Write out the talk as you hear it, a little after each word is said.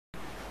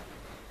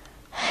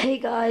Hey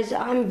guys,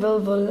 I'm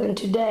Vilvil and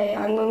today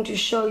I'm going to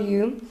show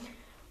you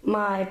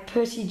my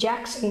Percy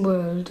Jackson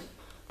world.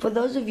 For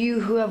those of you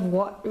who have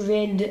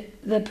read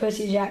the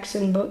Percy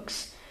Jackson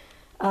books,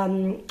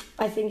 I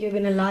think you're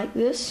going to like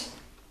this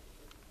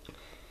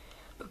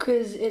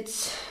because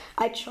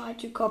I tried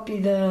to copy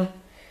the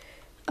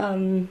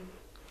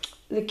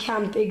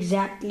camp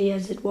exactly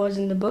as it was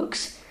in the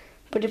books,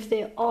 but if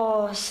there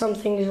are some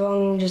things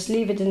wrong, just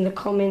leave it in the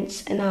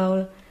comments and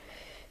I'll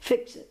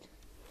fix it.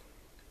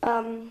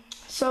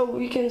 So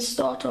we can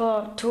start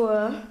our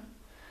tour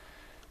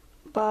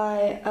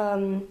by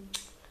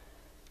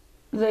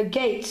the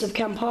gates of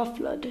Camp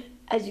Half-Blood.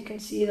 As you can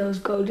see, those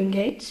golden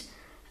gates,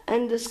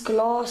 and this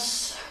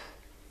glass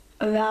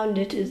around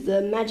it is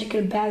the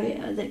magical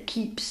barrier that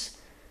keeps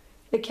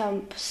the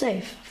camp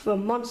safe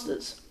from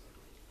monsters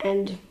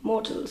and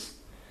mortals.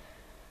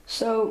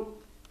 So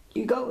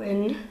you go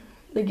in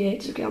the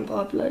gates of Camp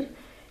Half-Blood,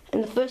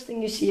 and the first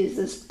thing you see is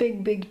this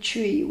big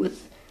tree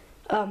with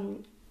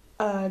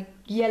a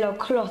yellow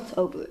cloth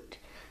over it,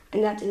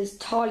 and that is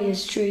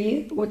Talia's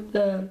tree with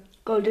the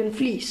golden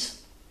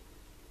fleece,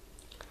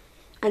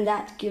 and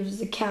that gives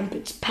the camp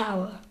its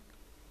power.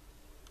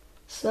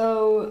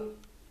 So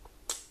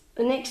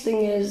the next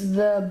thing is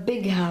the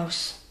big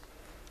house.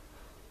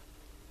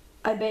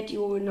 I bet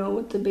you all know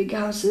what the big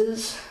house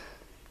is.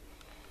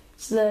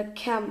 It's the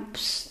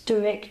camp's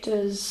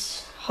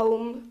director's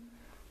home,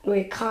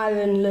 where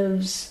Chiron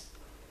lives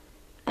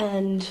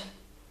and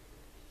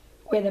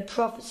where the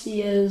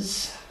prophecy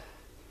is,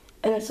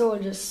 and it's all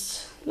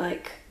just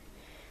like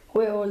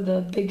where all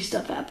the big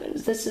stuff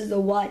happens. This is the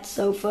white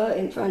sofa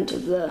in front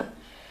of the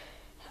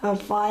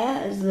fire,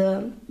 as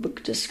the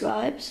book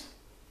describes.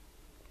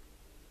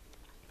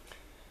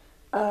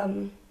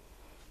 And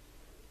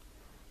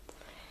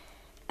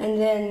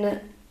then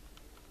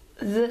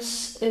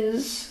this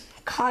is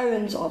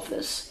Chiron's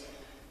office.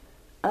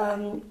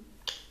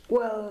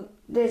 Well,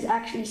 there's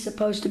actually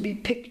supposed to be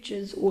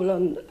pictures all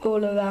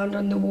around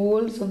on the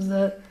walls of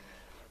the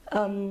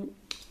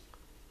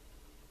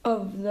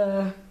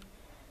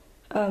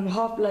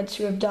Half-Bloods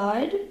who have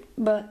died,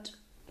 but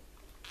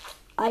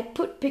I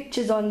put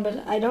pictures on,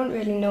 but I don't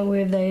really know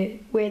where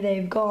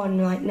they've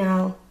gone right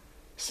now.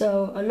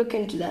 So I'll look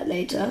into that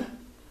later.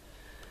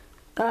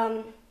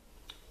 And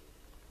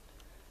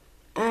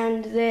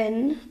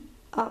then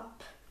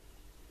up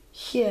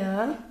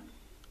here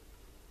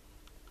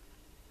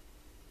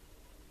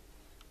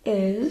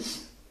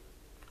is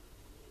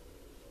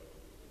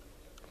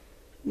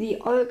the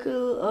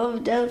Oracle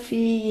of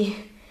Delphi.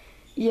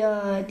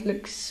 Yeah, it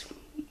looks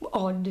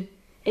odd.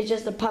 It's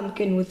just a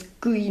pumpkin with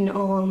green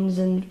arms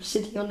and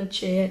sitting on a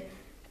chair.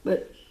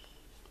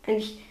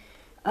 And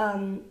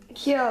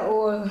here are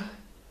all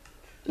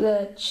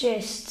the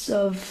chests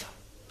of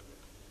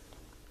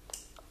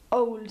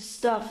old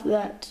stuff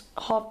that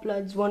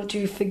Half-Bloods want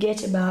to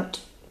forget about.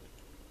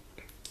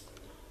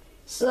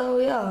 So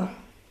yeah,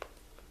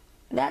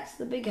 that's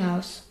the big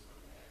house.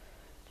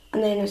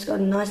 And then it's got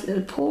a nice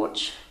little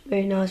porch,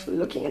 very nice for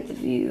looking at the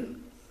view.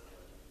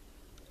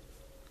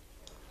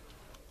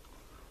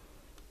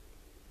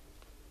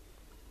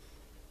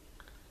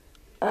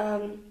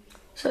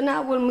 So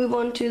now we'll move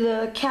on to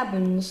the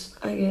cabins,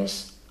 I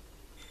guess.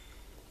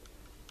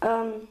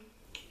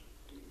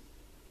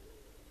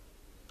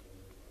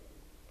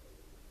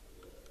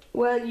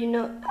 Well,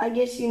 I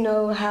guess you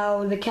know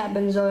how the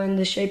cabins are in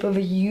the shape of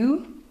a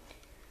U.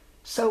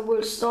 So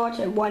we'll start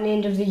at one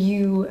end of the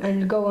U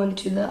and go on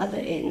to the other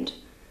end.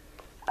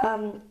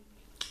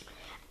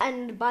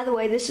 And by the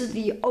way, this is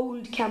the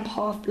old Camp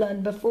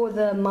Half-Blood before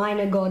the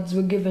minor gods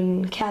were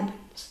given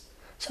cabins.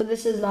 So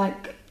this is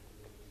like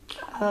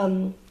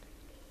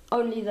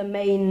only the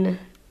main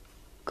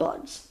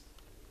gods.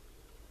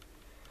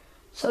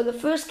 So the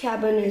first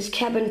cabin is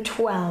cabin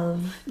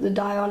 12, the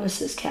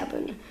Dionysus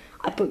cabin.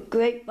 I put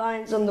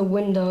grapevines on the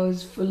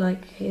windows for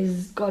like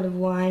his god of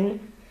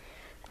wine,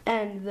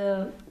 and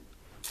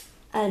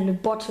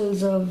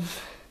bottles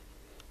of,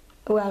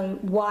 well,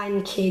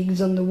 wine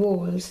kegs on the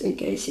walls in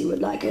case he would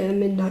like a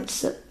midnight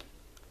sip.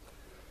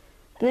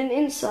 And then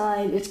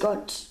inside it's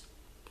got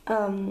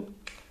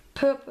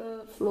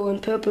purple floor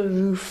and purple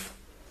roof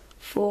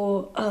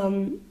for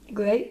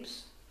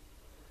grapes.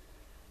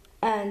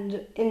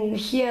 And in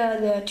here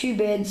there are 2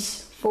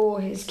 beds for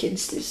his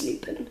kids to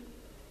sleep in.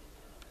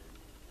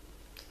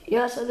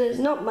 Yeah, so there's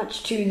not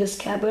much to this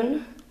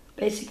cabin.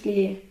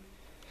 Basically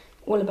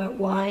all about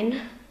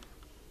wine.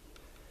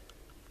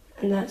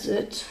 And that's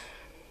it.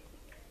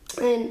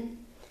 And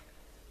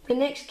the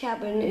next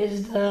cabin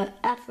is the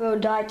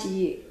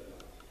Aphrodite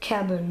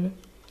cabin,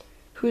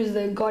 who is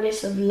the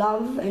goddess of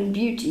love and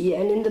beauty,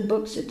 and in the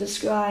books it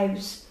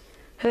describes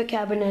her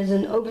cabin as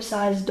an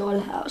oversized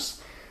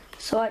dollhouse.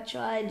 So I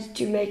tried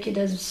to make it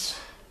as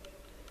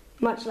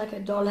much like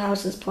a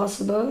dollhouse as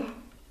possible.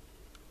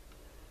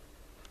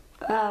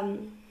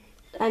 And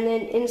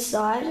then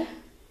inside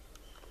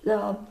there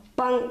are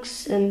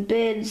bunks and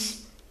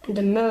beds and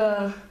a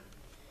mirror,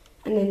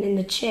 and then in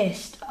the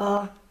chest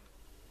are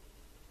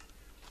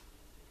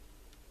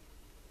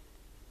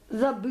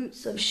the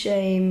boots of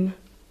shame,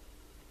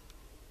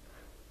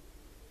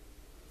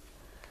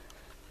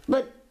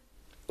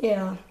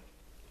 Yeah.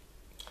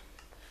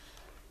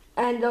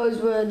 And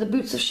the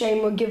boots of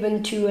shame were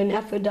given to an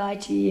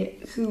Aphrodite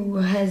who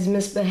has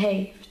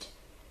misbehaved.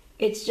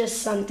 It's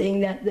just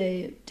something that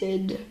they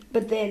did.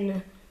 But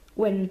then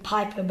when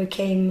Piper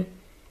became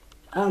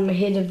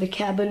head of the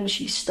cabin,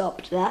 she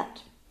stopped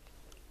that.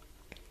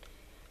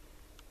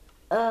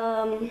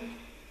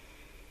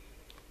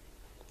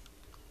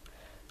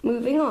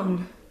 Moving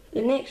on.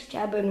 The next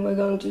cabin we're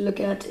going to look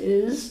at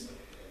is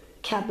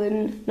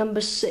cabin number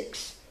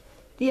 6,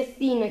 the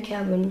Athena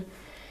cabin.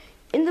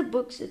 In the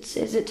books it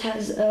says it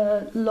has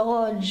a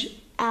large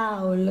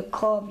owl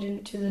carved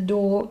into the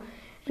door,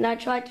 and I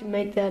tried to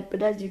make that,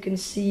 but as you can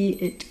see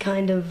it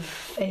kind of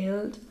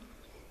failed.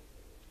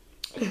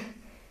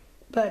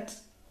 But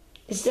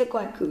it's still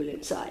quite cool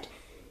inside.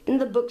 In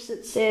the books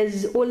it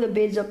says all the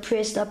beds are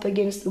pressed up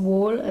against the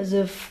wall as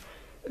if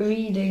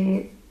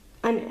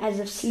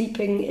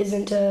sleeping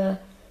isn't a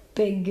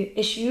big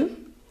issue.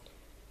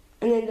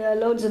 And then there are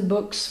loads of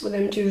books for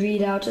them to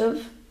read out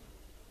of,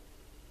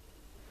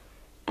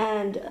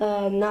 and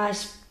a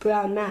nice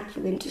brown mat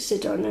for them to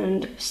sit on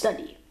and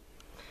study.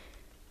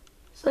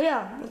 So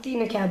yeah,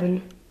 Athena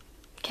cabin,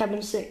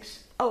 cabin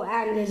 6. Oh,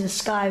 and there's a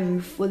sky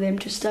roof for them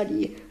to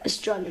study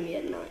astronomy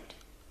at night.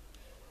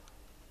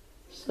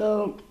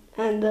 So,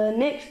 and the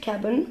next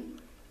cabin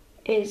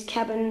is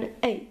cabin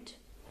 8,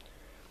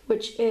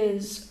 which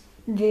is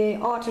the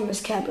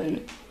Artemis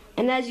cabin.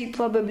 And as you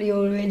probably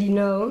already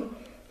know,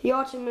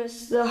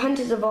 the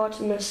hunters of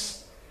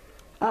Artemis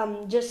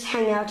just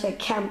hang out at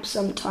camp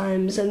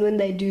sometimes, and when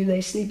they do,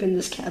 they sleep in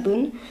this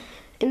cabin.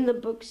 In the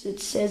books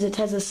it says it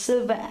has a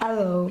silver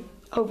arrow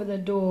over the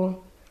door,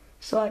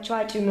 so I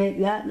tried to make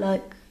that,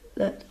 like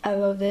that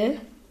arrow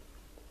there.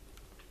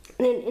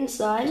 And then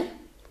inside,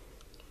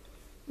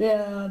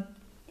 there's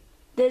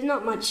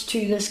not much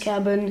to this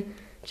cabin,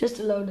 just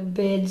a load of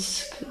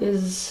beds,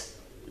 because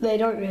they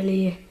don't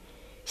really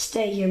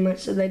stay here much,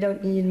 so they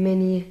don't need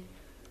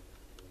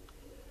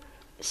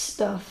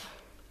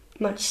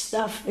much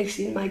stuff,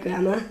 excuse my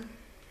grammar.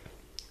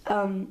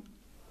 The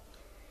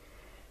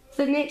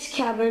next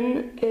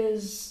cabin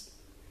is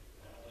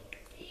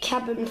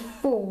cabin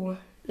 4,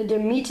 the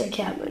Demeter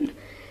cabin.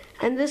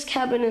 And this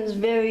cabin is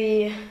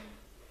very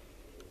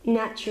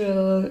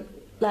natural,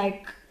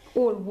 like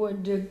all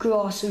wood,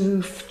 grass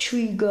roof,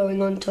 tree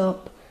growing on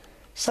top,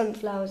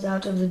 sunflowers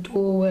out of the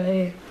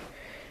doorway,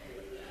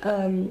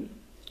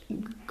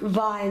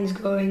 vines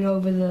growing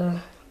over the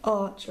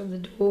arch of the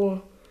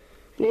door.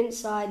 And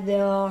inside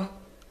there are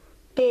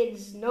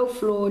beds, no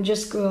floor,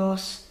 just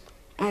grass,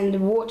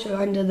 and water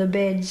under the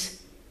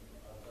beds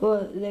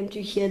for them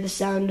to hear the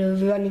sound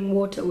of running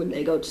water when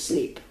they go to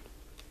sleep,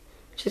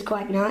 which is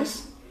quite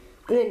nice.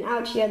 And then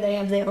out here they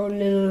have their own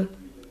little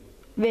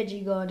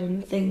veggie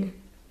garden thing.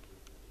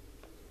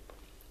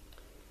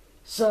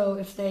 So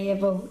if they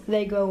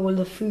grow all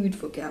the food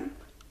for camp.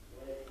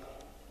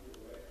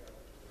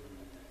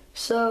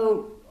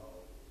 So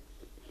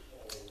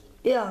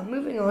yeah,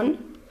 moving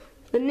on.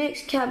 The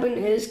next cabin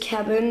is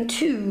cabin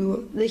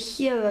 2, the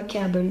Hera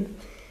cabin.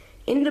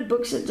 In the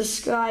books it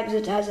describes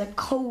it as a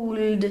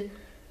cold,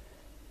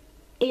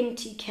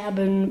 empty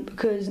cabin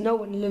because no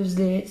one lives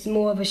there. It's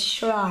more of a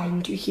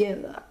shrine to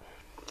Hera.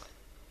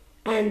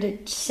 And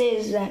it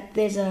says that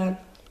there's a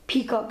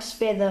peacock's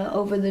feather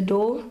over the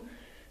door.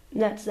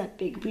 That's that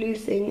big blue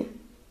thing.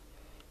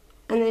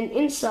 And then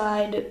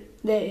inside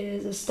there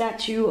is a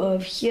statue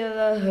of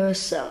Hera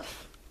herself.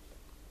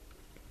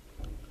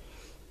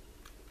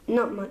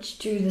 Not much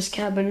to this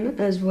cabin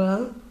as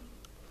well.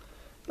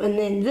 And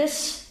then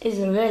this is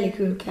a really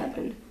cool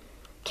cabin.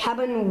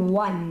 Cabin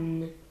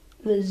 1,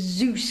 the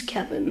Zeus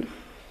cabin.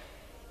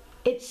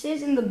 It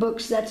says in the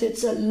books that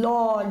it's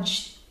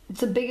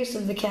the biggest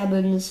of the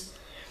cabins,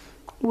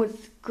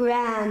 with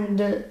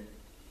grand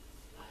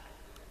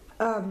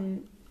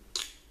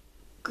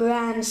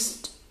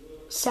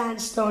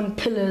sandstone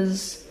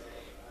pillars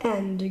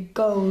and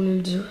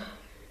gold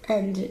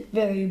and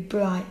very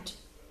bright.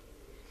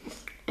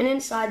 And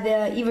inside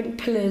there are even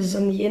pillars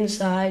on the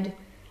inside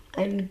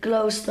and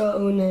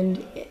glowstone,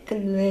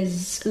 and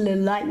there's a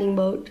little lightning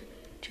bolt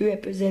to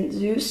represent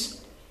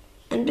Zeus,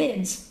 and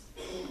beds.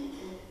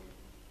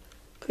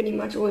 Pretty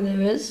much all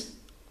there is.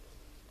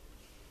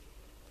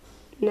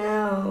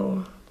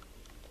 Now,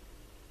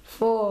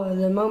 for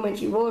the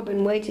moment you've all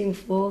been waiting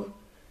for,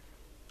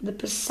 the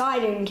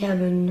Poseidon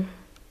cabin.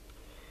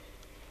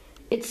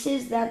 It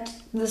says that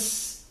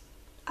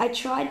I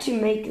tried to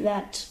make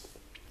that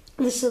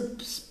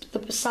the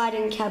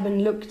Poseidon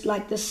cabin looked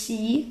like the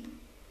sea.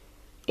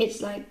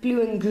 It's like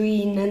blue and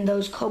green, and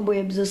those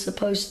cobwebs are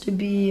supposed to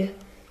be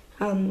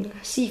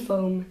sea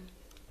foam.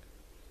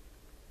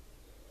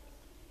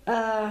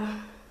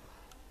 And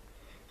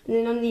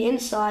then on the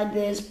inside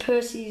there's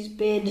Percy's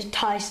bed,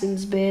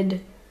 Tyson's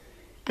bed,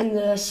 and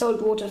the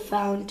saltwater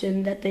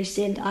fountain that they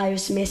sent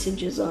Iris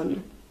messages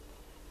on.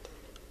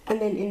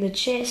 And then in the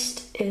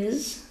chest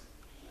is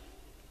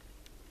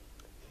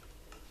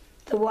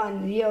the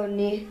one, the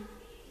only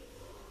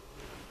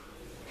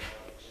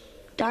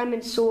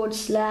diamond sword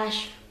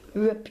 /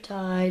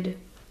 riptide.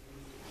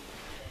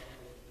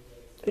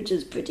 which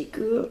is pretty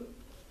cool.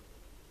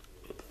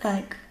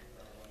 Like,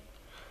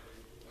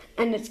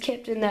 and it's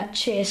kept in that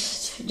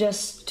chest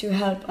just to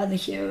help other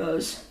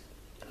heroes.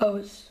 Oh,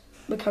 it's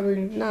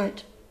becoming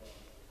night.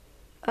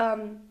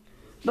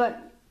 But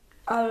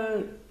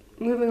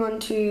moving on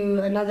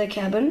to another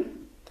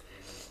cabin.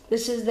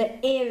 This is the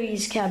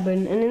Ares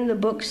cabin, and in the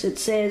books it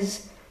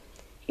says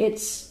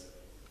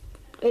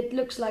it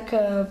looks like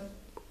a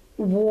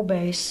war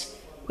base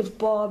with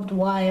barbed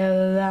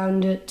wire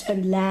around it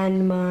and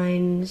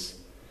landmines.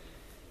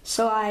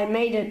 So I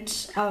made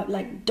it out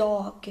like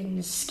dark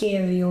and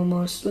scary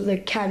almost, with a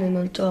cannon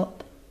on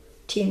top,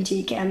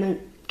 TNT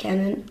cannon.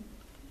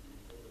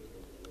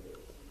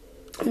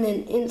 And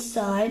then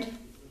inside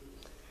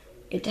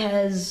it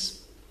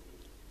has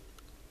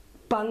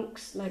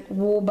bunks, like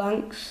war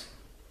bunks,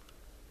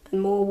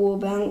 and more war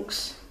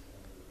bunks.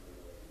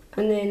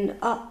 And then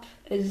up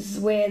is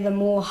where the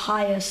more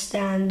higher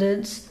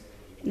standards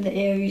in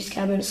the Ares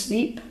cabin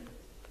sleep,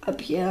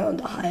 up here on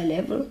the higher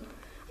level.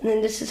 And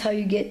then this is how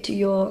you get to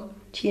your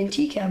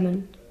TNT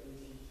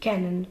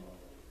cannon.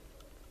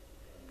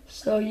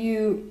 So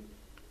you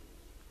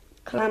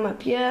climb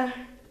up here,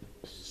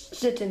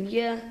 sit in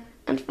here,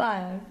 and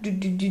fire.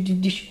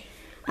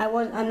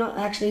 I'm not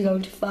actually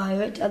going to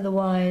fire it,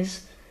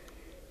 otherwise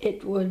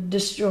it would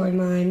destroy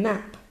my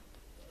map.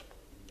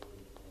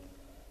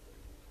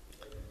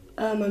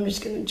 I'm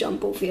just going to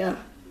jump off here.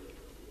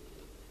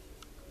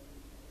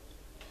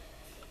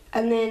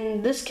 And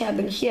then this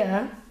cabin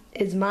here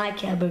is my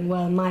cabin,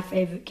 well, my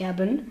favorite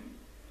cabin,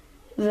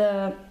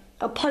 the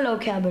Apollo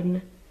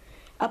cabin.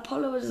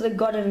 Apollo is the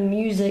god of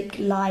music,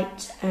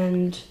 light,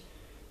 and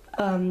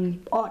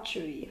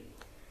archery.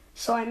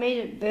 So I made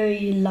it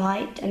very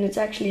light, and it's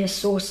actually a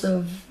source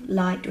of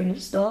light when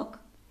it's dark.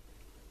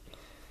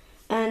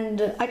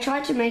 And I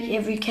tried to make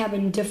every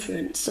cabin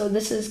different, so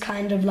this is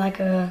kind of like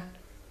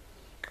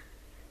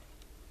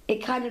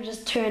it kind of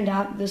just turned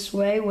out this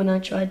way when I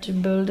tried to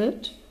build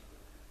it.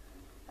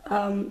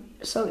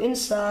 So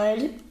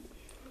inside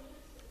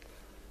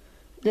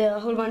there are a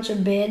whole bunch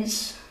of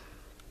beds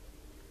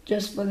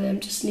just for them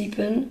to sleep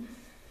in,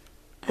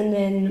 and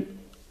then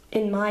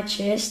in my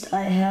chest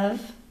I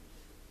have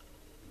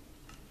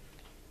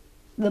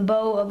the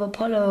bow of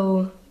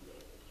Apollo.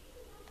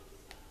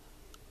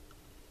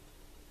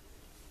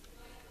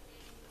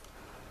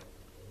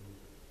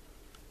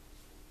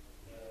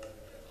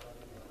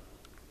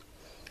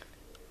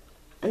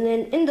 And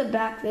then in the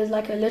back there's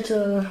like a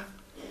little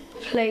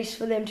place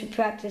for them to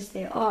practice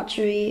their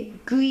archery.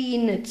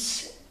 Green,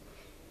 it's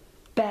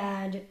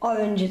bad.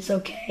 Orange, it's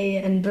okay.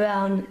 And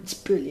brown, it's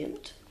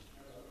brilliant.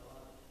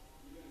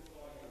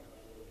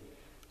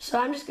 So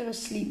I'm just gonna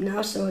sleep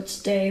now, so it's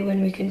day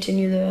when we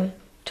continue the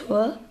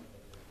tour.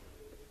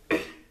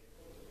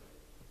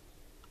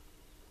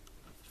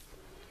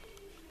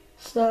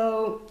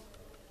 So,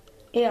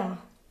 yeah.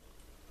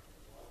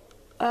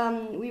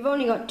 We've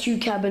only got 2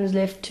 cabins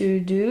left to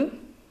do.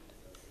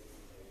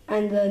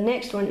 And the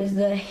next one is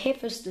the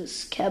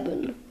Hephaestus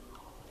cabin.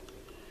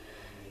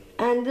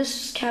 And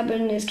this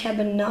cabin is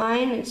cabin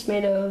 9. It's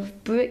made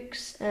of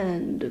bricks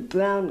and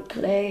brown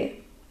clay.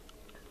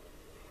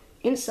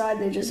 Inside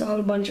there's just a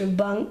whole bunch of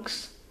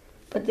bunks.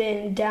 But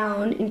then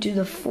down into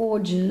the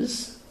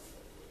forges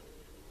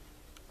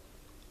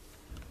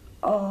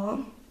are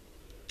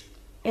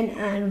an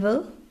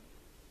anvil,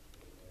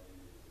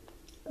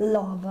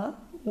 lava,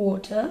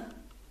 water,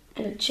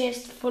 and a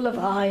chest full of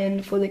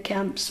iron for the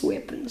camp's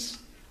weapons.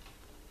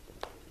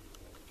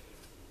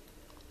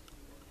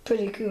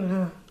 Pretty cool,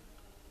 huh?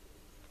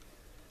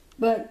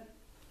 But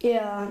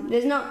yeah,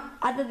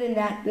 other than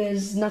that,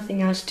 there's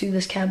nothing else to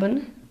this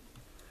cabin.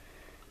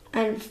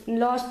 And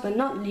last but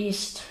not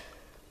least,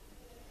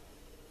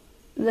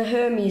 the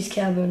Hermes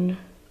cabin.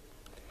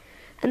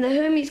 And the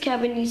Hermes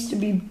cabin needs to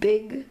be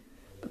big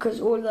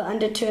because all the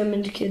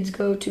undetermined kids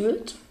go to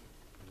it.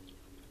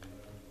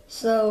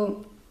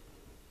 So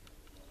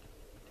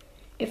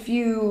if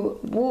you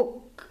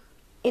walk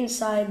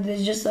inside,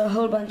 there's just a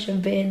whole bunch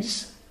of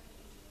beds.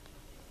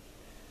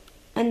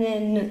 And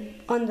then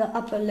on the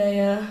upper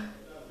layer,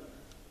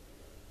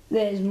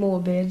 there's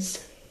more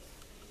beds.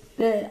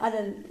 There's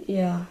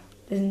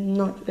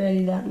not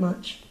really that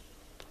much.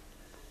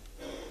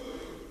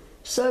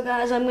 So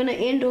guys, I'm gonna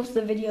end off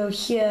the video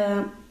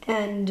here,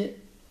 and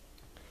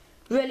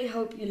really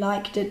hope you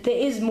liked it. There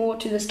is more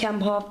to this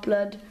Camp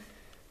Half-Blood,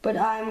 but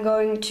I'm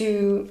going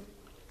to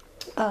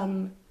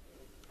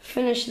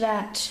finish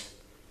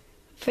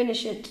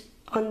it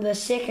on the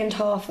second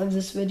half of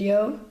this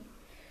video.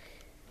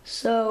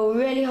 So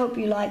really hope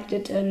you liked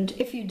it, and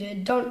if you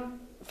did, don't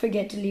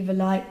forget to leave a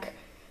like,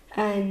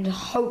 and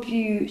hope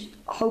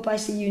I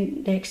see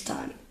you next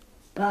time.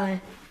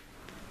 Bye.